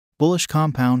bullish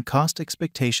compound cost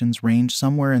expectations range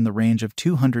somewhere in the range of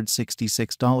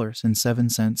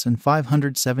 $266.07 and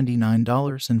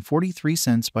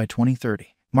 $579.43 by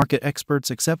 2030. Market experts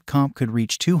accept comp could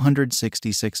reach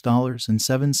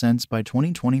 $266.07 by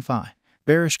 2025.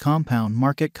 Bearish compound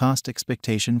market cost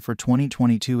expectation for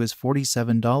 2022 is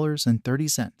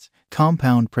 $47.30.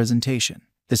 Compound presentation.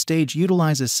 The stage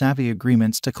utilizes savvy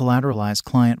agreements to collateralize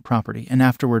client property and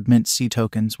afterward mint C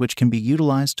tokens, which can be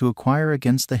utilized to acquire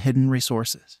against the hidden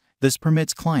resources. This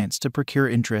permits clients to procure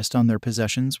interest on their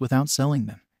possessions without selling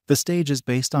them. The stage is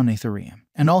based on Ethereum,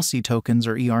 and all C tokens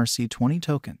are ERC20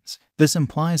 tokens. This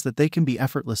implies that they can be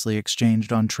effortlessly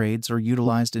exchanged on trades or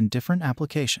utilized in different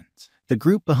applications. The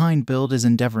group behind Build is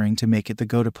endeavoring to make it the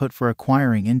go-to-put for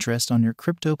acquiring interest on your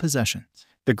crypto possessions.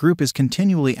 The group is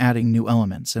continually adding new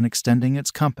elements and extending its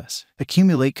compass.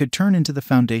 Accumulate could turn into the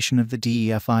foundation of the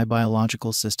DeFi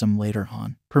biological system later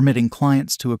on, permitting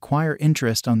clients to acquire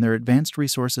interest on their advanced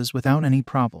resources without any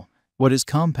problem. What is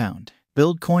Compound?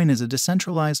 Buildcoin is a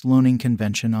decentralized loaning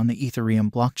convention on the Ethereum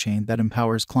blockchain that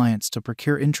empowers clients to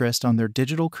procure interest on their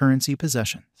digital currency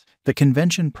possessions. The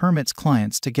convention permits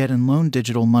clients to get and loan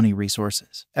digital money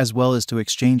resources, as well as to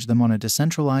exchange them on a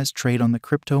decentralized trade on the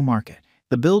crypto market.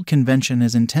 The Build convention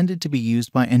is intended to be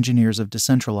used by engineers of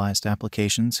decentralized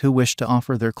applications who wish to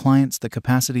offer their clients the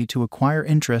capacity to acquire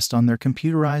interest on their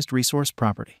computerized resource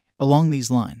property. Along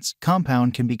these lines,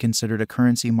 Compound can be considered a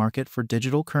currency market for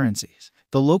digital currencies.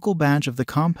 The local badge of the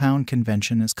Compound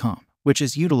convention is Comp, which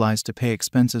is utilized to pay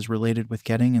expenses related with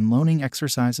getting and loaning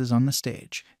exercises on the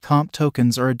stage. Comp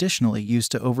tokens are additionally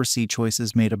used to oversee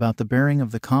choices made about the bearing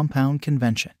of the Compound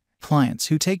convention. Clients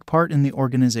who take part in the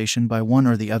organization by one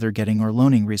or the other getting or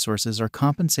loaning resources are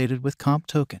compensated with Comp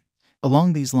token.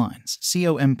 Along these lines,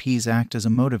 COMPs act as a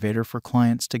motivator for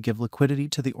clients to give liquidity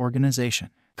to the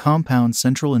organization. Compound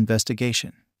Central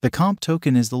Investigation. The Comp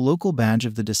token is the local badge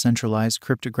of the decentralized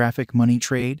cryptographic money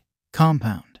trade,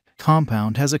 Compound.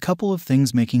 Compound has a couple of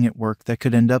things making it work that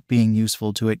could end up being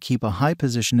useful to it keep a high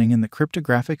positioning in the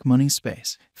cryptographic money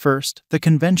space. First, the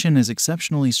convention is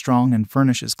exceptionally strong and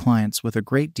furnishes clients with a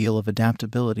great deal of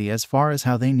adaptability as far as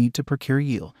how they need to procure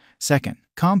yield. Second,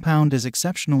 Compound is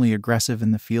exceptionally aggressive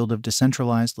in the field of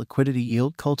decentralized liquidity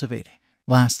yield cultivating.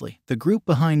 Lastly, the group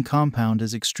behind Compound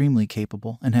is extremely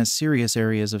capable and has serious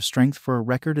areas of strength for a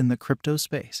record in the crypto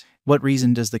space. What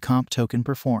reason does the Comp token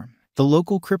perform? The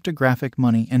local cryptographic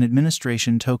money and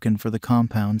administration token for the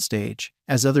Compound stage,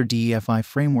 as other DeFi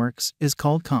frameworks, is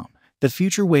called Comp. The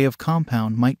future way of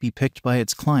Compound might be picked by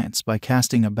its clients by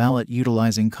casting a ballot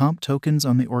utilizing Comp tokens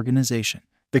on the organization.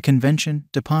 The convention,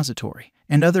 depository,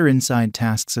 and other inside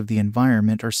tasks of the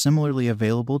environment are similarly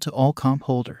available to all Comp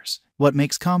holders. What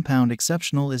makes Compound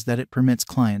exceptional is that it permits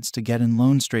clients to get and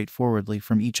loan straightforwardly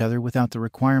from each other without the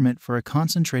requirement for a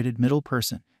concentrated middle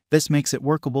person. This makes it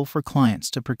workable for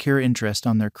clients to procure interest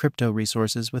on their crypto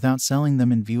resources without selling them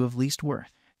in view of least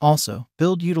worth. Also,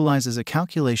 Build utilizes a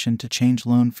calculation to change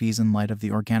loan fees in light of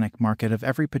the organic market of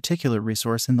every particular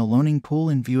resource in the loaning pool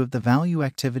in view of the value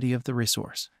activity of the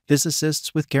resource. This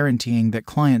assists with guaranteeing that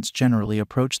clients generally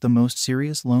approach the most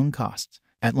serious loan costs.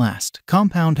 At last,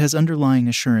 Compound has underlying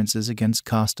assurances against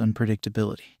cost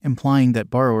unpredictability, implying that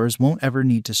borrowers won't ever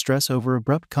need to stress over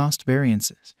abrupt cost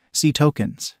variances. C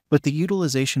tokens. With the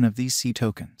utilization of these C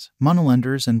tokens,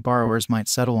 monolenders and borrowers might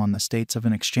settle on the states of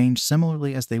an exchange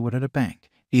similarly as they would at a bank.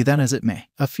 Be that as it may,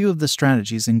 a few of the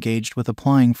strategies engaged with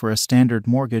applying for a standard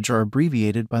mortgage are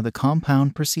abbreviated by the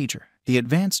Compound procedure. The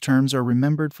advanced terms are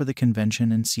remembered for the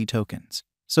convention and C tokens,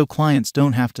 so clients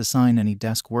don't have to sign any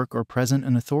desk work or present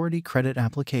an authority credit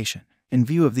application. In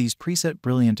view of these preset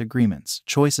brilliant agreements,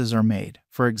 choices are made.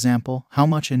 For example, how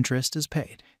much interest is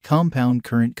paid. Compound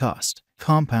current cost.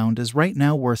 Compound is right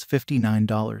now worth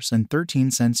 $59.13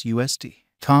 USD.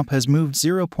 Comp has moved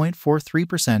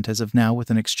 0.43% as of now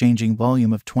with an exchanging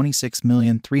volume of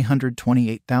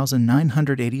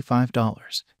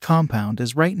 $26,328,985. Compound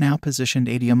is right now positioned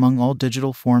 80 among all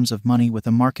digital forms of money with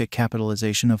a market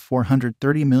capitalization of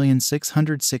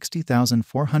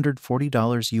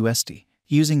 $430,660,440 USD.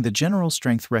 Using the general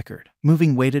strength record,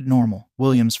 moving weighted normal,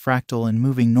 Williams fractal and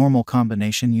moving normal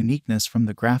combination uniqueness from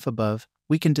the graph above,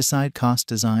 we can decide cost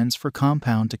designs for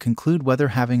Compound to conclude whether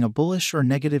having a bullish or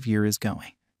negative year is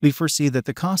going. We foresee that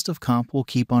the cost of Comp will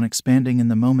keep on expanding in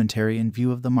the momentary in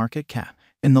view of the market cap.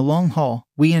 In the long haul,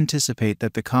 we anticipate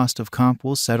that the cost of Comp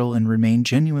will settle and remain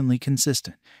genuinely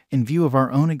consistent. In view of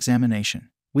our own examination,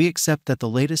 we accept that the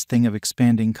latest thing of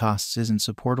expanding costs isn't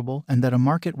supportable and that a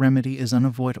market remedy is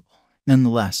unavoidable.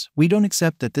 Nonetheless, we don't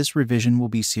accept that this revision will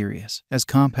be serious, as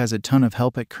Comp has a ton of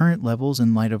help at current levels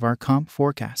in light of our Comp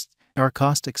forecasts. Our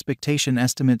cost expectation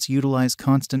estimates utilize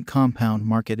constant compound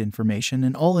market information,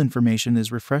 and all information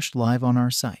is refreshed live on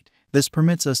our site. This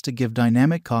permits us to give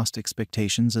dynamic cost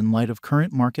expectations in light of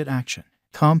current market action.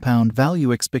 Compound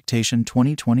Value Expectation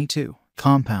 2022.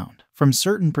 Compound, from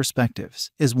certain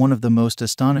perspectives, is one of the most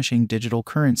astonishing digital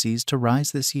currencies to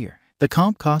rise this year. The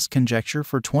comp cost conjecture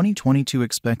for 2022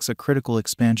 expects a critical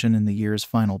expansion in the year's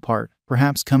final part,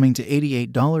 perhaps coming to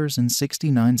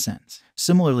 $88.69.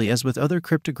 Similarly, as with other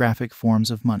cryptographic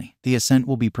forms of money, the ascent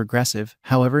will be progressive,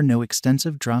 however no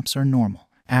extensive drops are normal.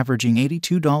 Averaging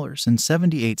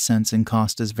 $82.78 in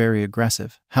cost is very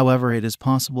aggressive, however it is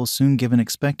possible soon given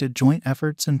expected joint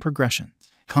efforts and progressions.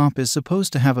 Comp is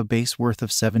supposed to have a base worth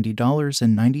of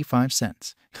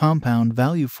 $70.95. Compound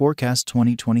Value Forecast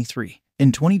 2023.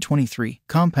 In 2023,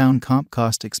 compound comp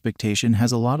cost expectation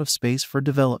has a lot of space for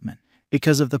development.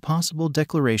 Because of the possible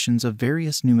declarations of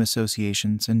various new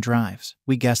associations and drives,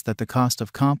 we guess that the cost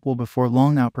of comp will before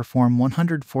long outperform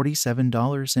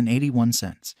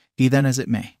 $147.81. Be that as it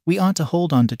may, we ought to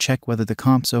hold on to check whether the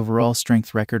comp's overall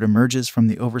strength record emerges from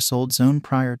the oversold zone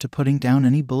prior to putting down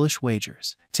any bullish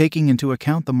wagers. Taking into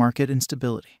account the market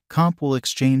instability, comp will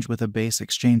exchange with a base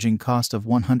exchanging cost of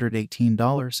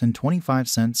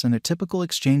 $118.25 and a typical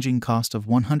exchanging cost of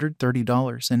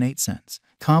 $130.08.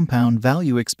 Compound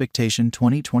Value Expectation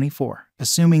 2024.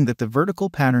 Assuming that the vertical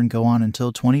pattern go on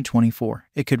until 2024,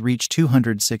 it could reach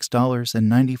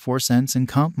 $206.94 and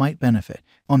comp might benefit.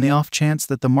 On the off chance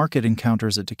that the market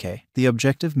encounters a decay, the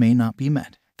objective may not be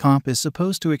met. Comp is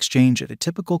supposed to exchange at a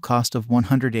typical cost of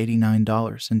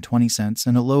 $189.20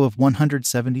 and a low of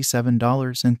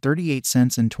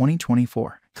 $177.38 in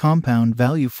 2024. Compound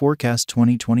Value Forecast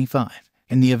 2025.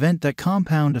 In the event that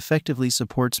compound effectively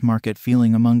supports market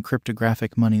feeling among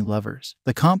cryptographic money lovers,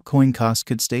 the comp coin cost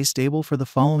could stay stable for the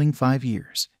following 5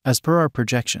 years. As per our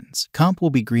projections, comp will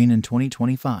be green in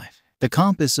 2025. The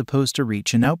comp is supposed to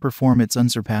reach and outperform its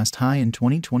unsurpassed high in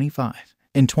 2025.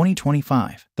 In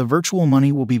 2025, the virtual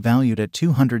money will be valued at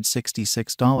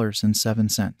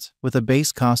 $266.07, with a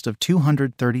base cost of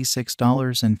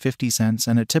 $236.50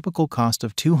 and a typical cost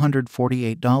of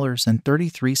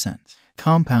 $248.33.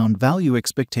 Compound Value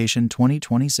Expectation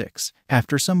 2026.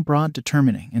 After some broad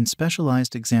determining and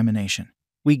specialized examination,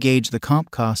 we gauge the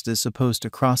comp cost is supposed to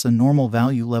cross a normal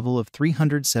value level of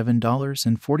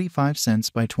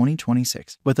 $307.45 by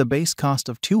 2026, with a base cost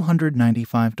of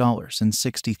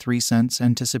 $295.63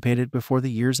 anticipated before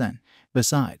the year's end.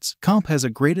 Besides, comp has a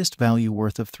greatest value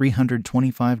worth of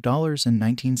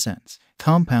 $325.19.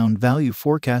 Compound Value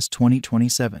Forecast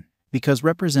 2027. Because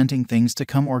representing things to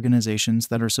come, organizations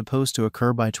that are supposed to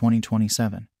occur by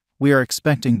 2027, we are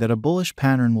expecting that a bullish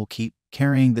pattern will keep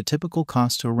carrying the typical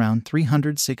cost to around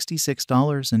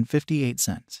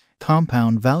 $366.58.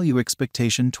 Compound Value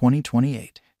Expectation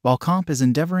 2028. While comp is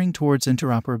endeavoring towards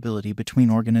interoperability between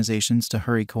organizations to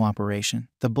hurry cooperation,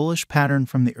 the bullish pattern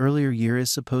from the earlier year is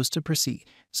supposed to proceed.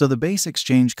 So the base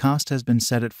exchange cost has been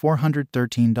set at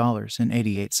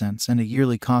 $413.88 and a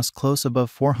yearly cost close above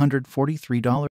 $443.